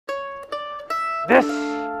This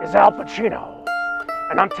is Al Pacino,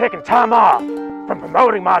 and I'm taking time off from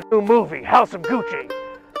promoting my new movie, House of Gucci,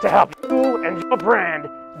 to help you and your brand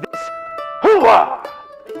this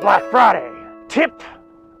HOO-AHH Black Friday. Tip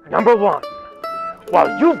number 1.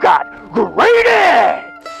 While you've got great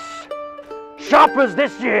ads, shoppers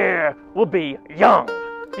this year will be young.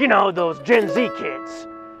 You know, those Gen Z kids.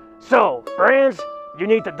 So, brands, you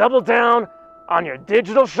need to double down on your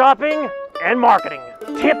digital shopping and marketing.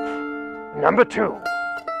 Tip number 2.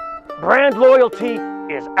 Brand loyalty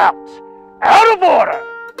is out of order.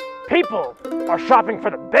 People are shopping for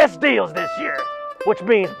the best deals this year, which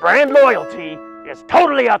means brand loyalty is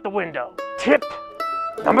totally out the window. Tip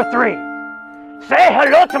number 3. Say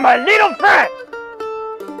hello to my little friend.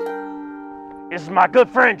 This is my good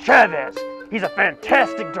friend Chavez. He's a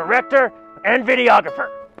fantastic director and videographer.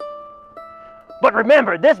 But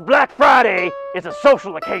remember, this Black Friday is a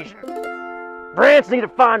social occasion. Brands need to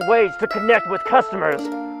find ways to connect with customers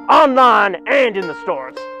online and in the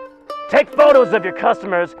stores. Take photos of your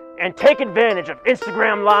customers and take advantage of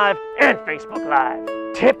Instagram Live and Facebook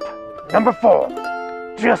Live. Tip number 4.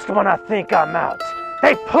 Just when I think I'm out,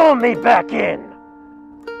 they pull me back in.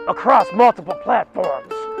 Across multiple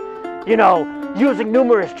platforms. You know, using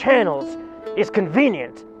numerous channels is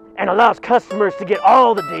convenient and allows customers to get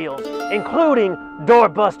all the deals, including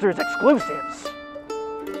doorbusters exclusives.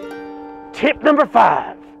 Tip number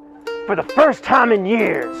 5. For the first time in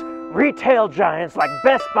years, retail giants like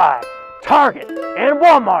Best Buy, Target, and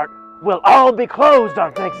Walmart will all be closed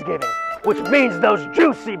on Thanksgiving, which means those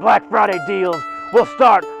juicy Black Friday deals will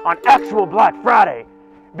start on actual Black Friday.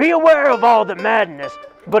 Be aware of all the madness,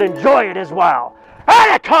 but enjoy it as well.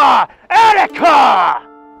 Attica! Attica!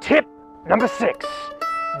 Tip number 6.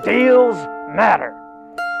 Deals matter.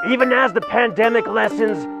 Even as the pandemic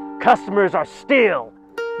lessens, customers are still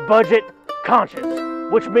budget conscious,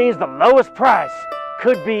 which means the lowest price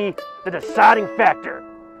could be the deciding factor.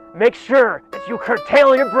 Make sure that you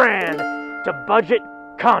curtail your brand to budget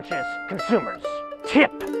conscious consumers.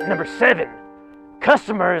 Tip number 7.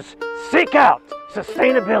 Customers seek out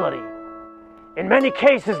sustainability. In many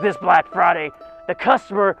cases this Black Friday, the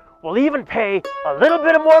customer will even pay a little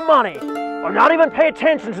bit of more money or not even pay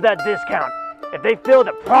attention to that discount if they feel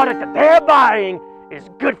the product that they're buying is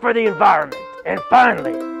good for the environment. And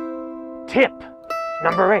finally, tip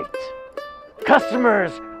number 8.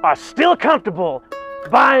 Customers are still comfortable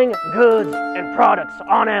buying goods and products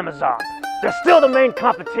on Amazon. They're still the main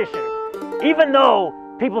competition. Even though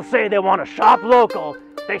people say they want to shop local,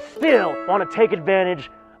 they still want to take advantage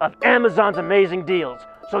of Amazon's amazing deals.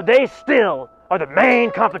 So they still are the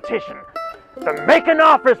main competition. They're making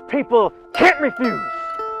offers people can't refuse.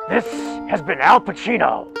 This has been Al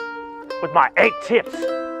Pacino with my 8 tips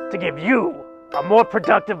to give you a more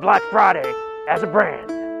productive Black Friday as a brand.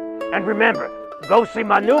 And remember, go see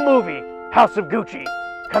my new movie, House of Gucci,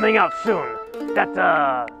 coming out soon.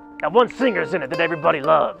 That one singer's in it that everybody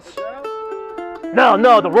loves.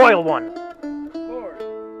 No, the royal one.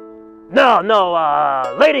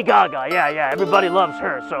 No, Lady Gaga. Yeah, everybody loves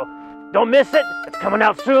her, so don't miss it. It's coming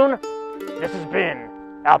out soon. This has been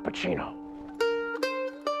Al Pacino.